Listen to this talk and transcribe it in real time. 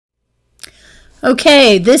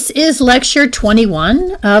Okay, this is lecture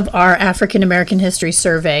 21 of our African American History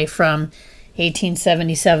Survey from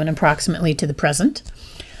 1877 approximately to the present.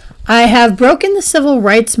 I have broken the civil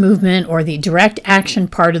rights movement, or the direct action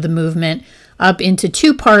part of the movement, up into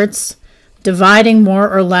two parts, dividing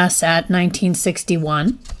more or less at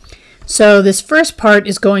 1961. So this first part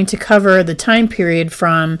is going to cover the time period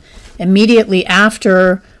from immediately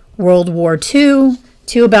after World War II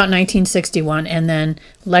to about 1961, and then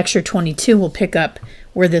lecture 22 will pick up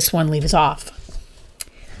where this one leaves off.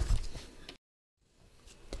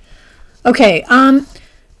 Okay,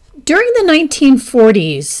 during the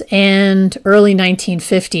 1940s and early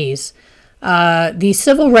 1950s, the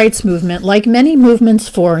civil rights movement, like many movements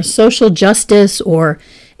for social justice or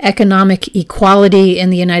economic equality in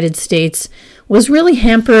the United States, was really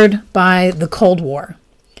hampered by the Cold War.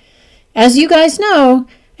 As you guys know,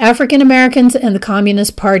 African Americans and the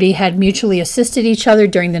Communist Party had mutually assisted each other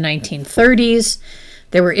during the 1930s.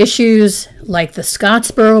 There were issues like the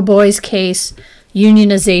Scottsboro Boys case,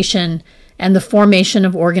 unionization, and the formation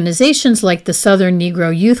of organizations like the Southern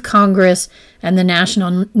Negro Youth Congress and the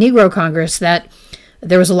National Negro Congress, that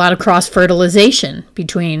there was a lot of cross-fertilization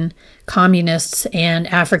between communists and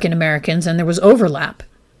African Americans, and there was overlap.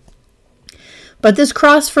 But this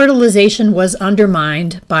cross-fertilization was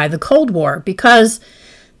undermined by the Cold War because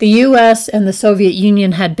the U.S. and the Soviet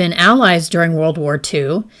Union had been allies during World War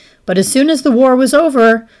II, but as soon as the war was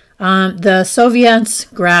over, the Soviets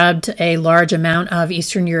grabbed a large amount of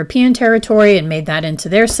Eastern European territory and made that into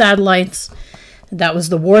their satellites. That was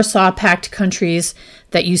the Warsaw Pact countries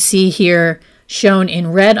that you see here shown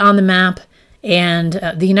in red on the map, and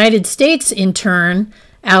the United States, in turn,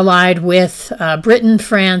 allied with Britain,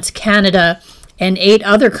 France, Canada, and 8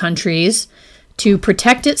 other countries to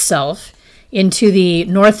protect itself into the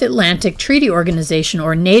North Atlantic Treaty Organization,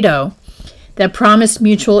 or NATO, that promised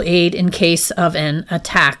mutual aid in case of an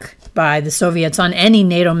attack by the Soviets on any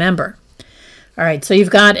NATO member. All right, so you've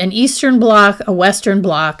got an Eastern Bloc, a Western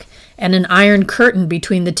Bloc, and an Iron Curtain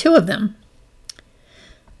between the two of them.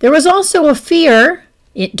 There was also a fear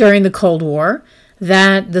during the Cold War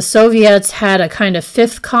that the Soviets had a kind of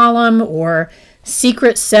fifth column or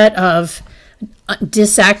secret set of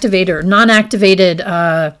disactivated or non-activated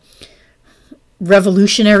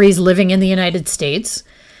revolutionaries living in the United States.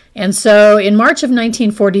 And so in March of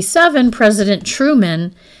 1947, President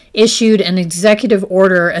Truman issued an executive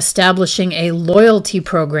order establishing a loyalty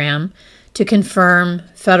program to confirm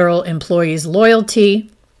federal employees' loyalty.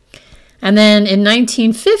 And then in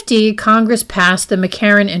 1950, Congress passed the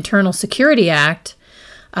McCarran Internal Security Act.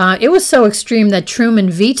 It was so extreme that Truman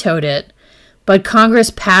vetoed it, but Congress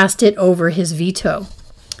passed it over his veto.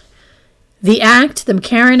 The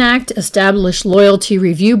McCarran Act, established loyalty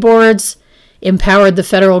review boards, empowered the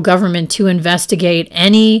federal government to investigate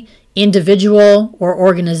any individual or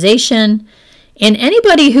organization, and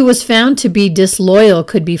anybody who was found to be disloyal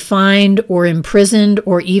could be fined or imprisoned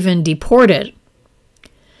or even deported.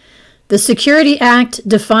 The Security Act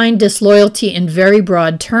defined disloyalty in very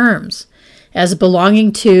broad terms as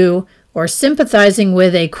belonging to or sympathizing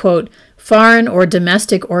with a, quote, foreign or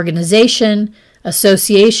domestic organization,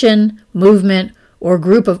 association, movement, or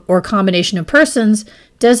group of or combination of persons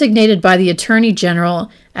designated by the Attorney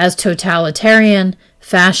General as totalitarian,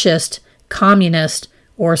 fascist, communist,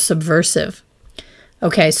 or subversive.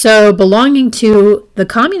 Okay, so belonging to the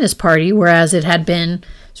Communist Party, whereas it had been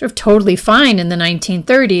sort of totally fine in the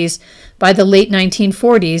 1930s, by the late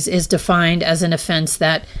 1940s is defined as an offense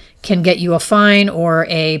that can get you a fine or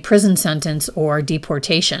a prison sentence or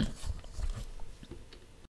deportation.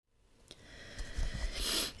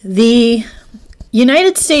 The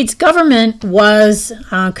United States government was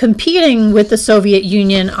competing with the Soviet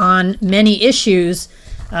Union on many issues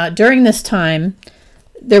during this time.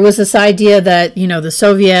 There was this idea that, the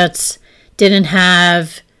Soviets didn't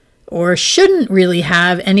have or shouldn't really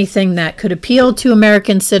have anything that could appeal to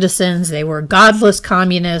American citizens. They were godless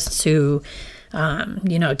communists who,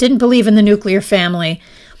 didn't believe in the nuclear family.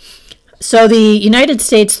 So the United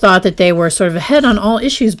States thought that they were sort of ahead on all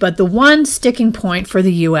issues, but the one sticking point for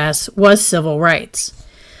the U.S. was civil rights.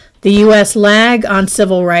 The U.S. lag on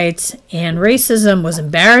civil rights and racism was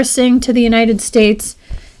embarrassing to the United States,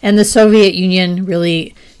 and the Soviet Union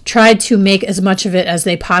really tried to make as much of it as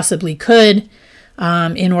they possibly could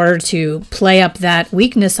in order to play up that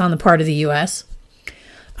weakness on the part of the U.S.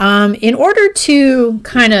 In order to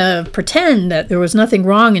kind of pretend that there was nothing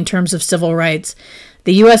wrong in terms of civil rights,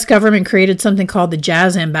 the U.S. government created something called the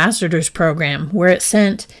Jazz Ambassadors Program, where it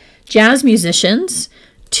sent jazz musicians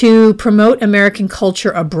to promote American culture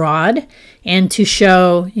abroad and to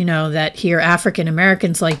show, that here African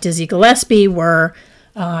Americans like Dizzy Gillespie were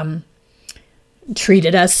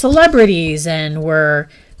treated as celebrities and were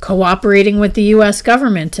cooperating with the U.S.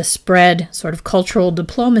 government to spread sort of cultural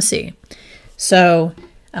diplomacy. So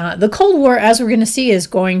the Cold War, as we're going to see, is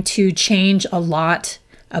going to change a lot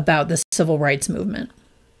about the civil rights movement.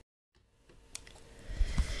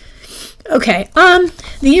 Okay, the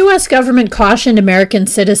U.S. government cautioned American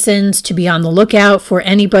citizens to be on the lookout for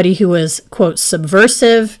anybody who was, quote,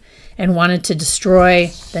 subversive and wanted to destroy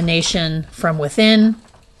the nation from within.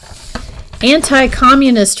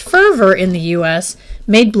 Anti-communist fervor in the U.S.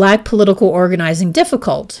 made black political organizing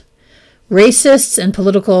difficult. Racists and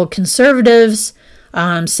political conservatives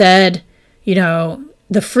said, you know,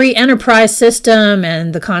 the free enterprise system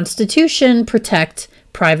and the Constitution protect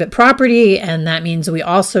private property, and that means we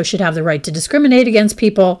also should have the right to discriminate against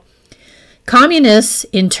people. Communists,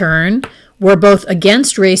 in turn, were both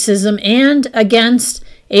against racism and against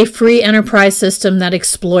a free enterprise system that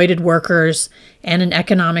exploited workers and an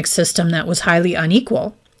economic system that was highly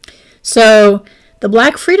unequal. So the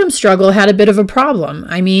black freedom struggle had a bit of a problem.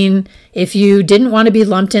 I mean, if you didn't want to be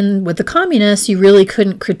lumped in with the communists, you really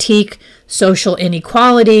couldn't critique social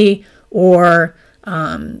inequality or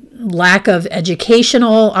lack of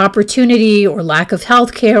educational opportunity or lack of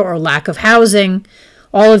health care or lack of housing.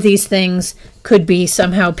 All of these things could be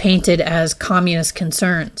somehow painted as communist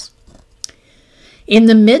concerns. In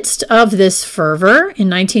the midst of this fervor, in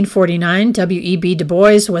 1949, W.E.B. Du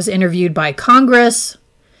Bois was interviewed by Congress,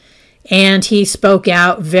 and he spoke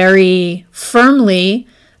out very firmly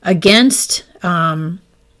against the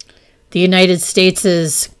United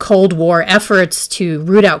States' Cold War efforts to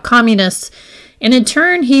root out communists, and in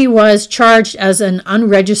turn he was charged as an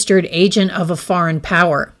unregistered agent of a foreign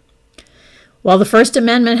power. While the First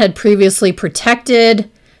Amendment had previously protected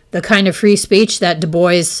the kind of free speech that Du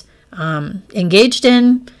Bois engaged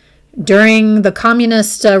in, during the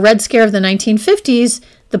communist Red Scare of the 1950s,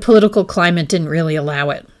 the political climate didn't really allow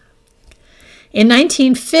it. In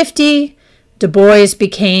 1950, Du Bois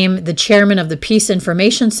became the chairman of the Peace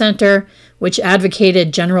Information Center, which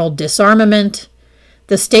advocated general disarmament.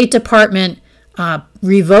 The State Department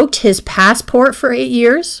revoked his passport for 8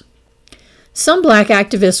 years. Some black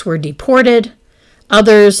activists were deported.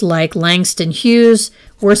 Others, like Langston Hughes,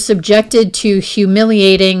 were subjected to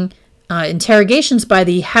humiliating interrogations by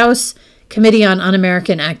the House Committee on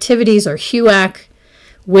Un-American Activities, or HUAC,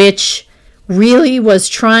 which really was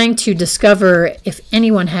trying to discover if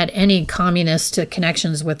anyone had any communist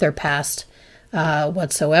connections with their past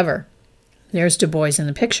whatsoever. There's Du Bois in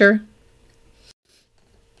the picture.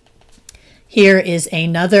 Here is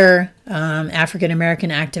another African-American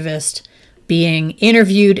activist being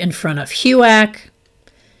interviewed in front of HUAC.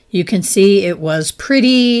 You can see it was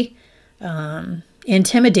pretty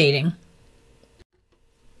intimidating.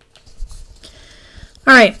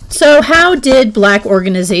 All right, so how did black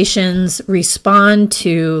organizations respond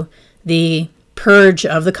to the purge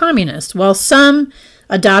of the communists? Well, some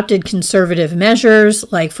adopted conservative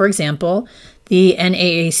measures, like, for example, the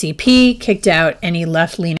NAACP kicked out any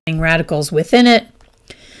left-leaning radicals within it.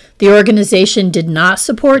 The organization did not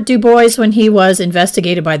support Du Bois when he was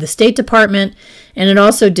investigated by the State Department, and it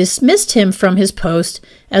also dismissed him from his post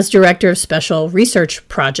as Director of Special Research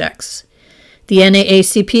Projects. The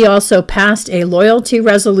NAACP also passed a loyalty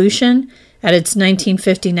resolution at its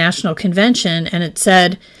 1950 National Convention, and it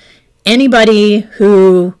said anybody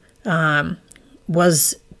who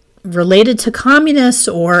was related to communists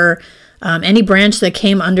or any branch that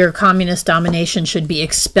came under communist domination should be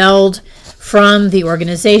expelled from the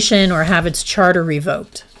organization or have its charter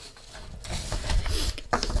revoked.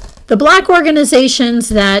 The black organizations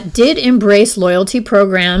that did embrace loyalty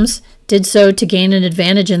programs did so to gain an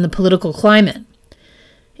advantage in the political climate.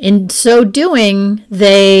 In so doing,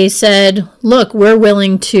 they said, look, we're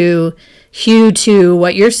willing to hew to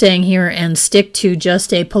what you're saying here and stick to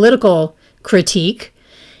just a political critique.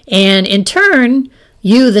 And in turn,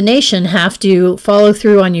 you, the nation, have to follow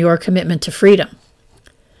through on your commitment to freedom.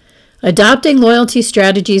 Adopting loyalty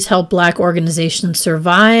strategies helped black organizations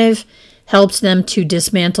survive, helped them to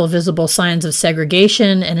dismantle visible signs of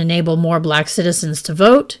segregation and enable more black citizens to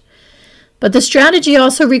vote. But the strategy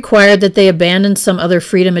also required that they abandon some other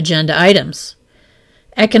freedom agenda items.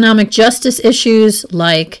 Economic justice issues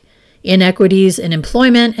like inequities in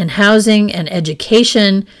employment and housing and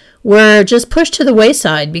education were just pushed to the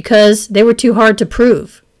wayside because they were too hard to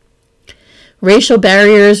prove. Racial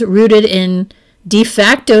barriers rooted in de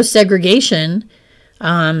facto segregation,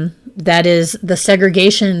 that is, the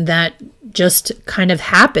segregation that just kind of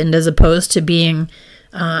happened as opposed to being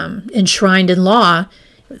enshrined in law,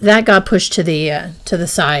 that got pushed to the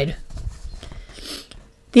side.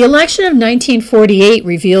 The election of 1948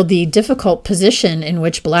 revealed the difficult position in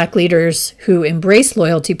which black leaders who embraced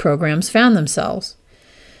loyalty programs found themselves.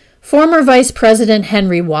 Former Vice President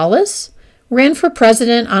Henry Wallace ran for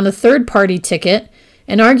president on a third-party ticket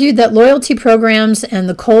and argued that loyalty programs and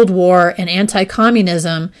the Cold War and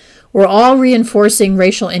anti-communism were all reinforcing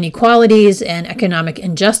racial inequalities and economic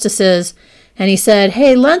injustices. And he said,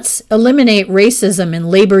 hey, let's eliminate racism in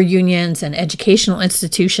labor unions and educational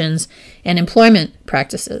institutions and employment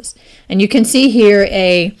practices. And you can see here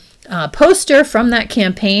a poster from that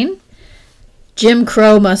campaign, Jim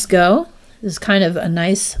Crow Must Go. This is kind of a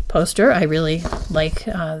nice poster. I really like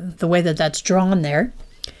the way that that's drawn there.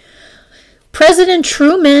 President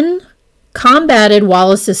Truman combated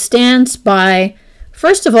Wallace's stance by,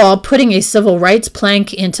 first of all, putting a civil rights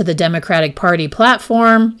plank into the Democratic Party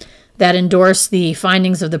platform that endorsed the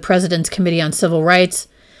findings of the President's Committee on Civil Rights,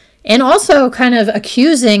 and also kind of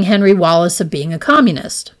accusing Henry Wallace of being a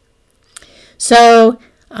communist. So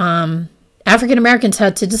African Americans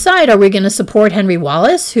had to decide, are we going to support Henry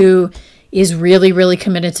Wallace, who is really, really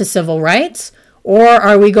committed to civil rights, or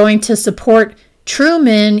are we going to support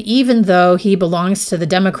Truman, even though he belongs to the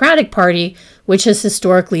Democratic Party, which has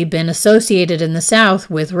historically been associated in the South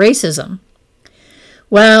with racism?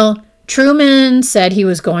 Well, Truman said he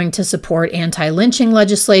was going to support anti-lynching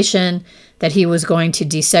legislation, that he was going to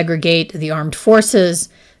desegregate the armed forces,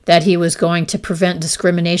 that he was going to prevent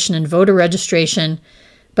discrimination in voter registration,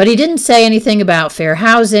 but he didn't say anything about fair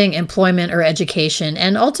housing, employment, or education.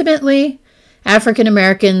 And ultimately, African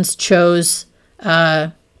Americans chose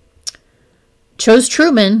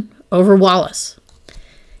Truman over Wallace.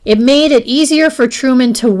 It made it easier for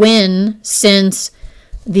Truman to win since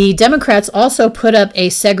the Democrats also put up a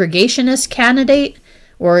segregationist candidate,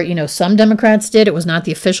 or, some Democrats did. It was not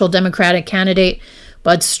the official Democratic candidate,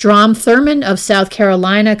 but Strom Thurmond of South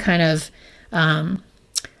Carolina kind of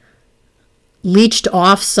leached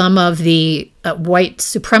off some of the white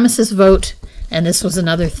supremacist vote, and this was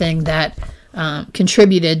another thing that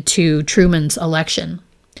contributed to Truman's election.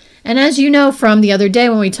 And as you know from the other day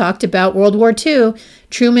when we talked about World War II,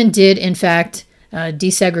 Truman did, in fact,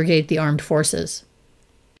 desegregate the armed forces.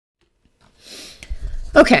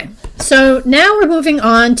 Okay, so now we're moving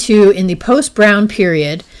on to, in the post-Brown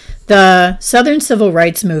period, the Southern Civil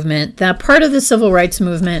Rights Movement, that part of the Civil Rights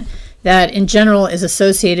Movement that in general is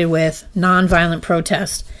associated with nonviolent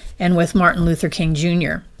protest and with Martin Luther King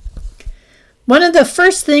Jr. One of the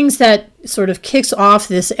first things that sort of kicks off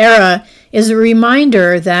this era is a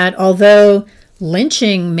reminder that although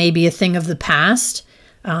lynching may be a thing of the past,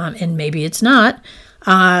 and maybe it's not,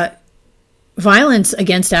 violence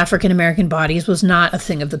against African American bodies was not a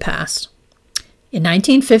thing of the past. In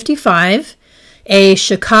 1955, a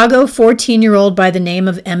Chicago 14-year-old by the name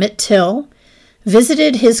of Emmett Till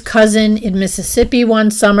visited his cousin in Mississippi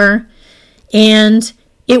one summer, and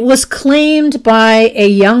it was claimed by a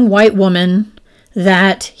young white woman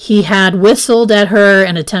that he had whistled at her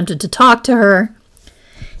and attempted to talk to her.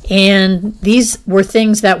 And these were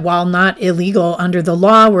things that, while not illegal under the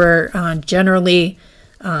law, were generally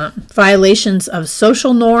violations of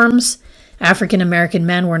social norms. African American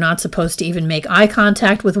men were not supposed to even make eye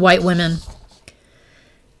contact with white women.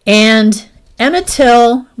 And Emmett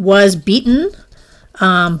Till was beaten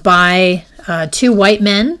by two white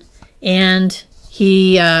men, and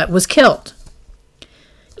he was killed.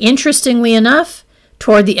 Interestingly enough,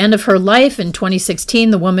 toward the end of her life in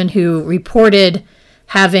 2016, the woman who reported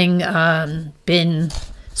having been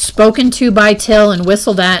spoken to by Till and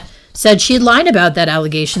whistled at said she lied about that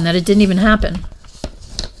allegation, that it didn't even happen.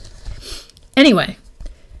 Anyway,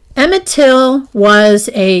 Emmett Till was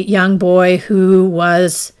a young boy who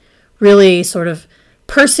was really sort of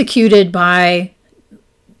persecuted by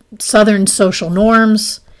Southern social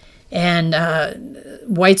norms and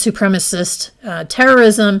white supremacist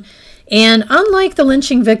terrorism. And unlike the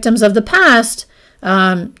lynching victims of the past,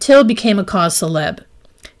 Till became a cause célèbre.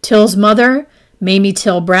 Till's mother, Mamie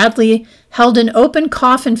Till Bradley, held an open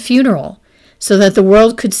coffin funeral so that the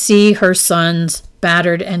world could see her son's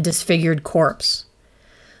battered and disfigured corpse.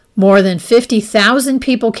 More than 50,000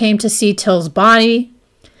 people came to see Till's body.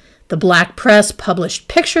 The black press published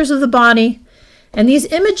pictures of the body, and these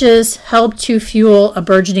images helped to fuel a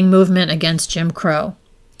burgeoning movement against Jim Crow.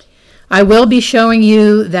 I will be showing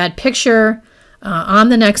you that picture on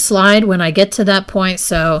the next slide when I get to that point,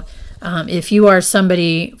 so if you are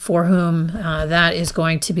somebody for whom that is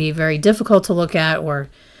going to be very difficult to look at, or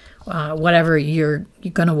whatever, you're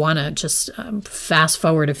going to want to just fast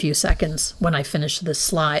forward a few seconds when I finish this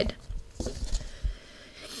slide.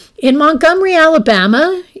 In Montgomery,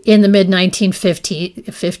 Alabama, in the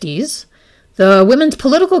mid-1950s, The Women's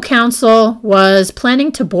Political Council was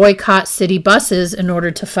planning to boycott city buses in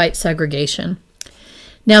order to fight segregation.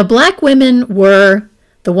 Now, black women were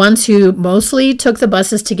the ones who mostly took the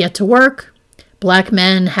buses to get to work. Black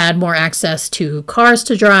men had more access to cars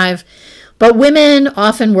to drive, but women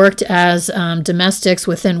often worked as domestics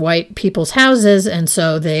within white people's houses, and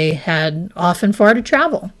so they had often far to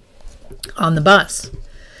travel on the bus.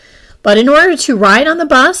 But in order to ride on the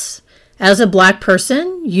bus as a black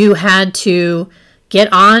person, you had to get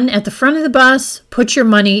on at the front of the bus, put your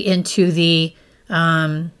money into the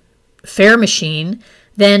fare machine,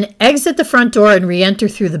 then exit the front door and re-enter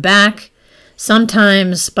through the back.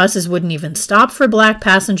 Sometimes buses wouldn't even stop for black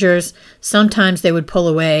passengers. Sometimes they would pull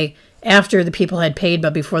away after the people had paid,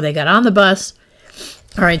 but before they got on the bus.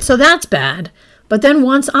 All right, so that's bad. But then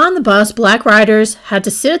once on the bus, black riders had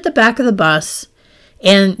to sit at the back of the bus,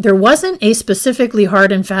 and there wasn't a specifically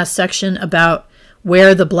hard and fast section about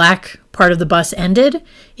where the black part of the bus ended.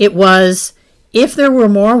 It was if there were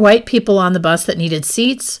more white people on the bus that needed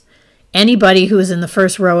seats, anybody who was in the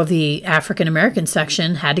first row of the African American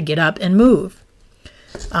section had to get up and move.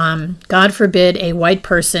 God forbid a white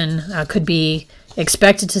person could be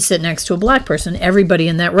expected to sit next to a black person. Everybody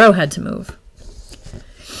in that row had to move.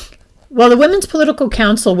 Well, the Women's Political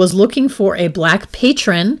Council was looking for a black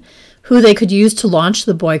patron who they could use to launch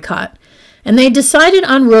the boycott. And they decided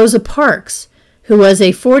on Rosa Parks, who was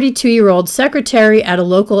a 42-year-old secretary at a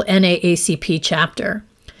local NAACP chapter.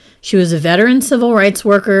 She was a veteran civil rights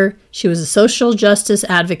worker, she was a social justice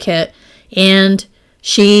advocate, and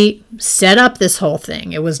she set up this whole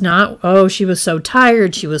thing. It was not, oh, she was so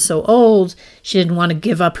tired, she was so old, she didn't want to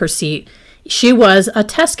give up her seat. She was a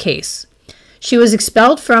test case. She was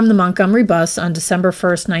expelled from the Montgomery bus on December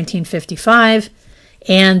 1st, 1955,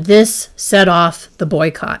 and this set off the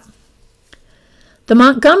boycott. The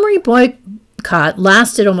Montgomery boycott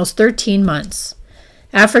lasted almost 13 months.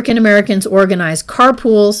 African Americans organized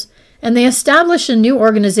carpools, and they established a new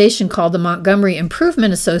organization called the Montgomery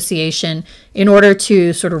Improvement Association in order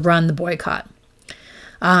to sort of run the boycott.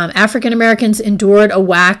 African Americans endured a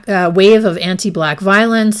wave of anti-black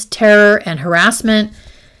violence, terror, and harassment,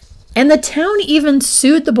 and the town even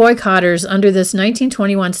sued the boycotters under this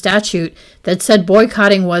 1921 statute that said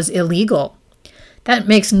boycotting was illegal. That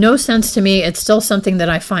makes no sense to me. It's still something that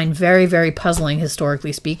I find very, very puzzling,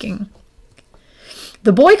 historically speaking.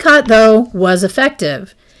 The boycott, though, was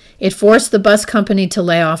effective. It forced the bus company to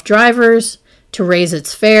lay off drivers, to raise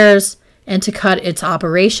its fares, and to cut its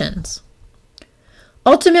operations.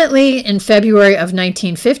 Ultimately, in February of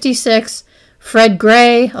 1956, Fred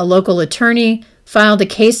Gray, a local attorney, filed a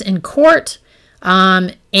case in court,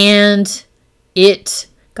 and it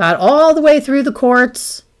got all the way through the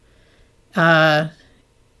courts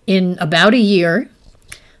in about a year.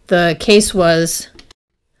 The case was,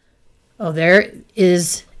 oh, there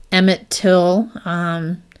is Emmett Till,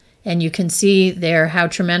 and you can see there how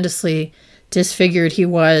tremendously disfigured he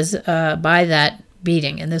was by that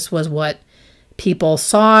beating. And this was what people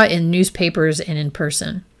saw in newspapers and in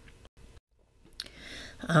person.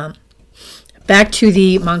 Back to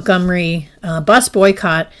the Montgomery bus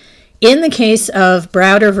boycott. In the case of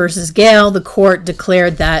Browder versus Gale, the court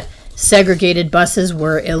declared that segregated buses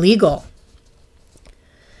were illegal.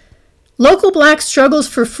 Local black struggles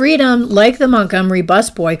for freedom, like the Montgomery bus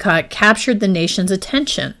boycott, captured the nation's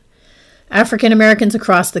attention. African Americans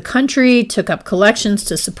across the country took up collections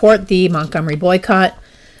to support the Montgomery boycott.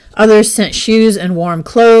 Others sent shoes and warm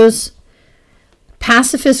clothes.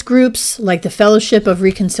 Pacifist groups like the Fellowship of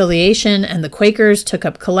Reconciliation and the Quakers took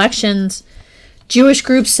up collections. Jewish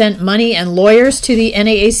groups sent money and lawyers to the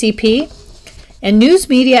NAACP. And news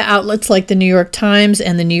media outlets like the New York Times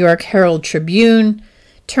and the New York Herald Tribune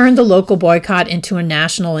turned the local boycott into a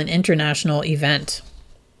national and international event.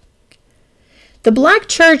 The black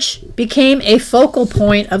church became a focal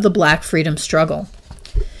point of the black freedom struggle.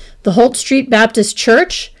 The Holt Street Baptist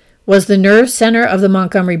Church was the nerve center of the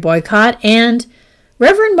Montgomery boycott, and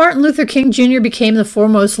Reverend Martin Luther King Jr. became the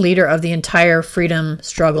foremost leader of the entire freedom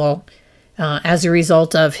struggle as a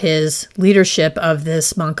result of his leadership of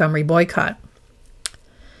this Montgomery boycott.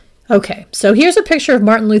 Okay, so here's a picture of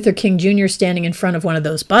Martin Luther King Jr. standing in front of one of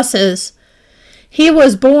those buses. He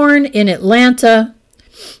was born in Atlanta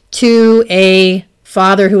to a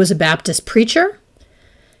father who was a Baptist preacher.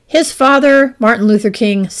 His father, Martin Luther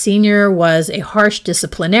King Sr., was a harsh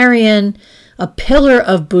disciplinarian, a pillar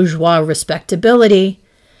of bourgeois respectability,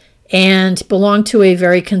 and belonged to a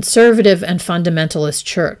very conservative and fundamentalist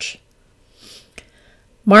church.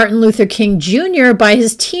 Martin Luther King Jr., by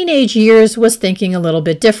his teenage years, was thinking a little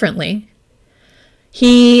bit differently.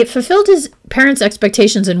 He fulfilled his parents'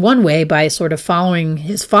 expectations in one way by sort of following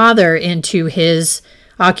his father into his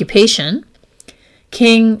occupation.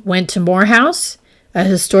 King went to Morehouse, a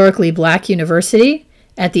historically black university,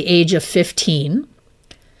 at the age of 15.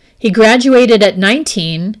 He graduated at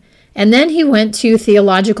 19, and then he went to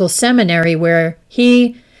theological seminary where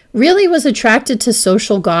he really was attracted to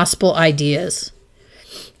social gospel ideas.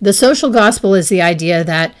 The social gospel is the idea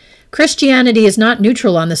that Christianity is not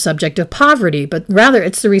neutral on the subject of poverty, but rather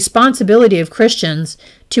it's the responsibility of Christians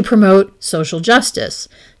to promote social justice,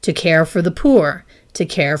 to care for the poor, to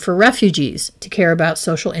care for refugees, to care about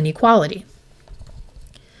social inequality.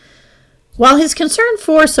 While his concern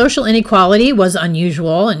for social inequality was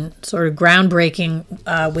unusual and sort of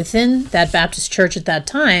groundbreaking within that Baptist church at that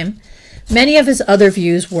time, many of his other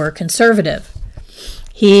views were conservative.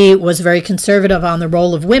 He was very conservative on the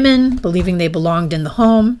role of women, believing they belonged in the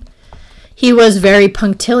home. He was very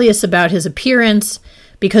punctilious about his appearance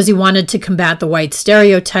because he wanted to combat the white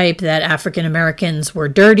stereotype that African Americans were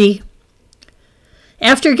dirty.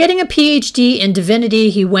 After getting a PhD in divinity,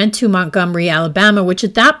 he went to Montgomery, Alabama, which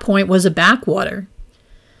at that point was a backwater.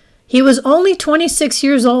 He was only 26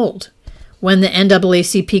 years old when the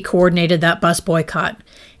NAACP coordinated that bus boycott.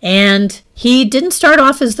 And he didn't start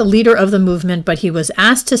off as the leader of the movement, but he was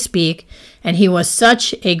asked to speak, and he was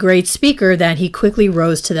such a great speaker that he quickly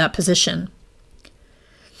rose to that position.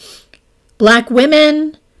 Black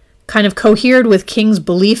women kind of cohered with King's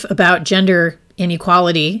belief about gender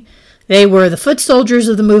inequality. They were the foot soldiers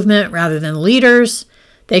of the movement rather than leaders.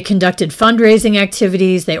 They conducted fundraising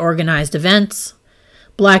activities. They organized events.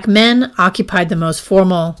 Black men occupied the most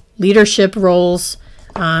formal leadership roles,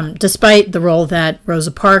 despite the role that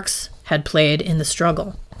Rosa Parks had played in the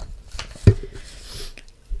struggle.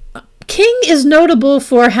 King is notable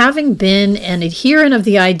for having been an adherent of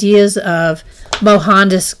the ideas of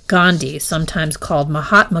Mohandas Gandhi, sometimes called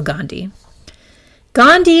Mahatma Gandhi.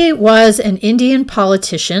 Gandhi was an Indian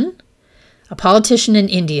politician, a politician in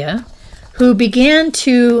India, who began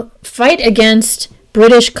to fight against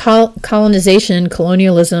British colonization and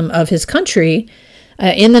colonialism of his country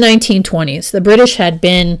in the 1920s. The British had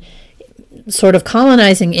been sort of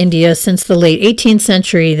colonizing India since the late 18th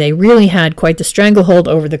century. They really had quite the stranglehold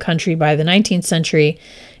over the country by the 19th century,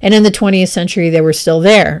 and in the 20th century they were still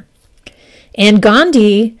there. And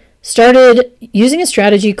Gandhi started using a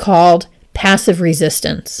strategy called passive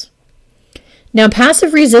resistance. Now,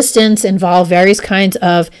 passive resistance involved various kinds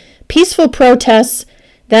of peaceful protests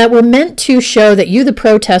that were meant to show that you, the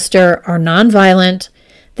protester, are nonviolent,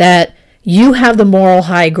 that you have the moral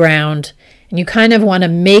high ground, and you kind of want to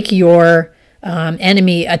make your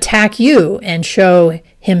enemy attack you and show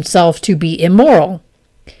himself to be immoral.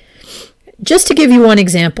 Just to give you one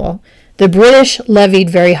example, the British levied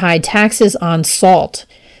very high taxes on salt,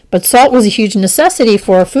 but salt was a huge necessity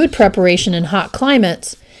for food preparation in hot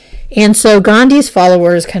climates. And so Gandhi's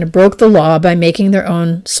followers kind of broke the law by making their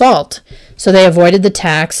own salt. So they avoided the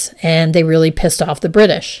tax and they really pissed off the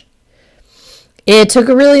British. It took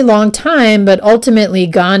a really long time, but ultimately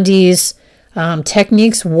Gandhi's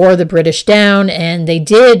techniques wore the British down, and they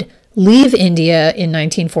did leave India in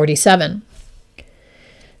 1947.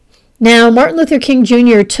 Now, Martin Luther King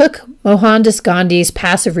Jr. took Mohandas Gandhi's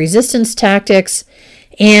passive resistance tactics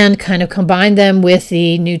and kind of combined them with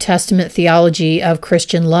the New Testament theology of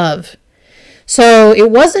Christian love. So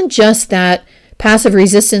it wasn't just that passive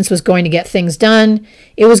resistance was going to get things done.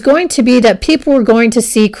 It was going to be that people were going to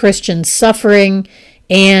see Christians suffering,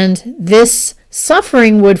 and this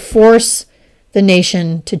suffering would force the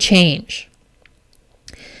nation to change.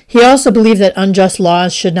 He also believed that unjust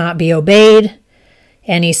laws should not be obeyed,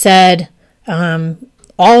 and he said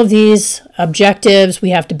all of these objectives, we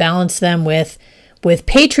have to balance them with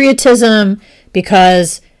patriotism,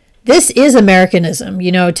 because this is Americanism.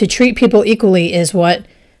 You know, to treat people equally is what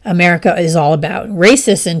America is all about.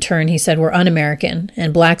 Racists, in turn, he said, were un-American,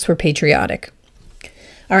 and blacks were patriotic.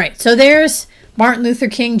 All right, so there's Martin Luther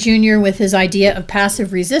King Jr. with his idea of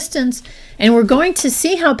passive resistance, and we're going to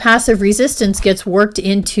see how passive resistance gets worked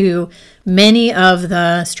into many of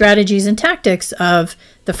the strategies and tactics of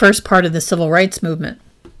the first part of the civil rights movement.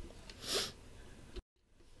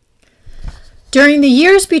 During the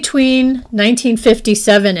years between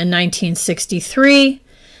 1957 and 1963,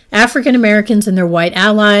 African Americans and their white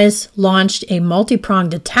allies launched a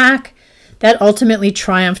multi-pronged attack that ultimately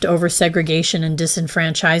triumphed over segregation and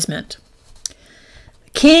disenfranchisement.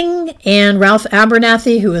 King and Ralph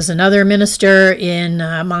Abernathy, who was another minister in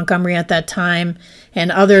Montgomery at that time,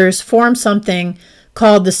 and others formed something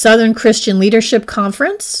called the Southern Christian Leadership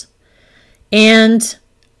Conference. And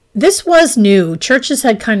this was new. Churches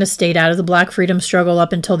had kind of stayed out of the Black freedom struggle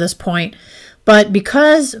up until this point. But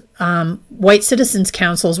because white citizens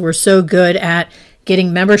councils were so good at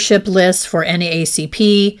getting membership lists for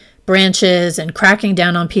NAACP branches and cracking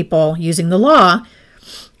down on people using the law,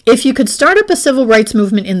 if you could start up a civil rights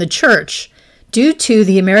movement in the church, due to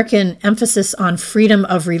the American emphasis on freedom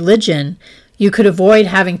of religion, you could avoid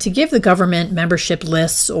having to give the government membership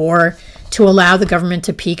lists or to allow the government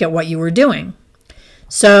to peek at what you were doing.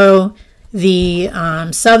 So the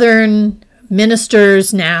Southern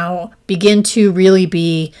ministers now begin to really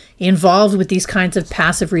be involved with these kinds of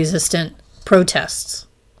passive resistant protests.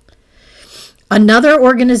 Another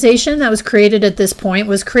organization that was created at this point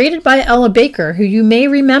was created by Ella Baker, who you may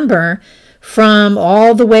remember from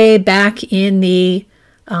all the way back in the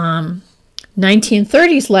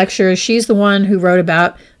 1930s lectures. She's the one who wrote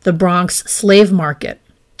about the Bronx slave market.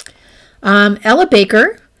 Ella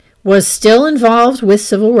Baker was still involved with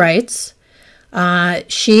civil rights.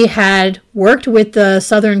 She had worked with the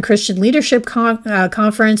Southern Christian Leadership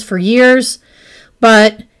Conference for years,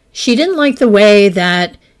 but she didn't like the way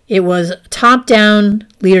that it was top-down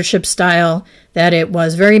leadership style, that it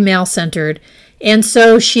was very male-centered. And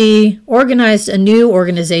so she organized a new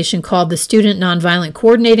organization called the Student Nonviolent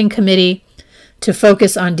Coordinating Committee to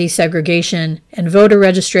focus on desegregation and voter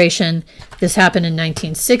registration. This happened in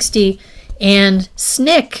 1960. And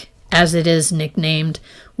SNCC, as it is nicknamed,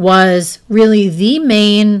 was really the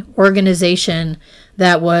main organization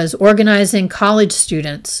that was organizing college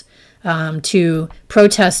students to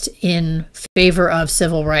protest in favor of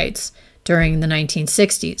civil rights during the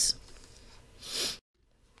 1960s.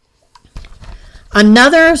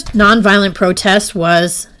 Another nonviolent protest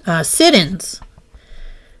was sit-ins.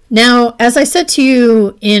 Now, as I said to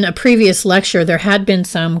you in a previous lecture, there had been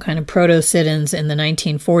some kind of proto-sit-ins in the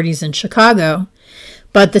 1940s in Chicago,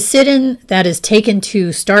 but the sit-in that is taken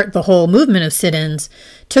to start the whole movement of sit-ins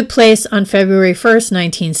took place on February 1st,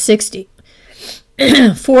 1960.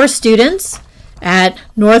 4 students at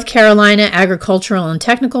North Carolina Agricultural and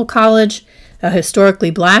Technical College, a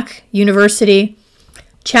historically black university,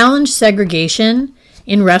 challenged segregation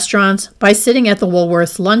in restaurants by sitting at the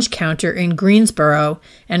Woolworth's lunch counter in Greensboro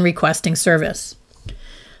and requesting service.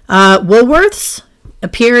 Woolworths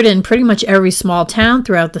appeared in pretty much every small town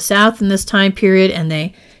throughout the South in this time period, and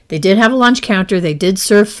they did have a lunch counter. They did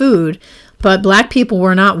serve food, but black people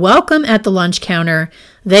were not welcome at the lunch counter.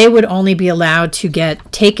 They would only be allowed to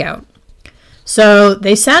get takeout. So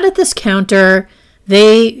they sat at this counter.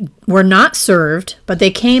 They were not served, but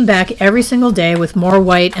they came back every single day with more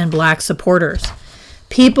white and black supporters.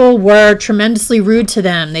 People were tremendously rude to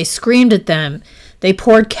them. They screamed at them. They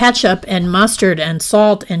poured ketchup and mustard and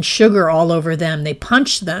salt and sugar all over them. They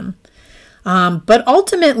punched them. But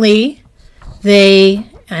ultimately, they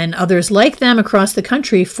and others like them across the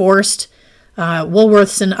country forced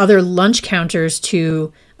Woolworths and other lunch counters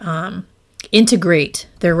to integrate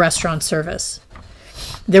their restaurant service.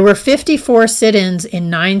 There were 54 sit-ins in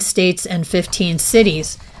 9 states and 15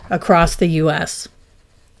 cities across the U.S.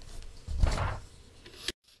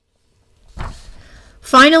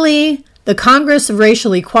 Finally, the Congress of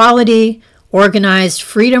Racial Equality organized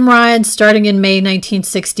freedom rides starting in May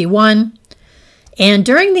 1961. And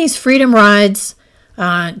during these freedom rides,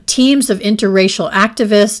 teams of interracial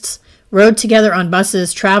activists rode together on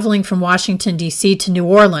buses traveling from Washington, D.C. to New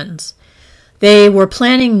Orleans. They were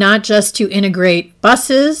planning not just to integrate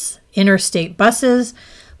buses, interstate buses,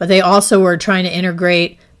 but they also were trying to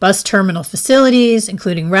integrate bus terminal facilities,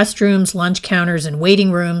 including restrooms, lunch counters, and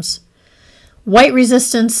waiting rooms. White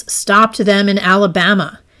resistance stopped them in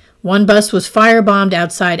Alabama. One bus was firebombed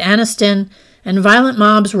outside Anniston, and violent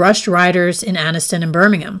mobs rushed riders in Anniston and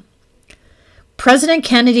Birmingham. President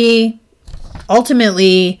Kennedy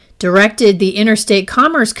ultimately directed the Interstate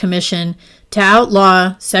Commerce Commission to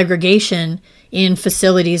outlaw segregation in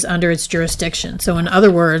facilities under its jurisdiction. So in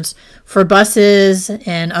other words, for buses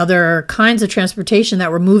and other kinds of transportation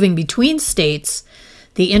that were moving between states,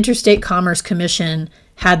 the Interstate Commerce Commission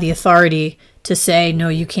had the authority to say, no,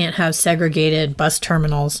 you can't have segregated bus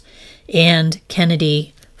terminals, and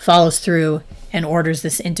Kennedy follows through and orders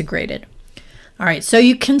this integrated. All right, so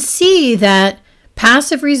you can see that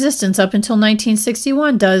passive resistance up until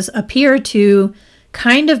 1961 does appear to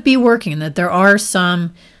kind of be working, that there are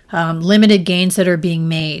some limited gains that are being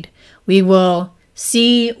made. We will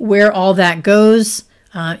see where all that goes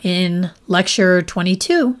in lecture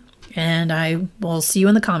 22, and I will see you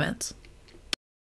in the comments.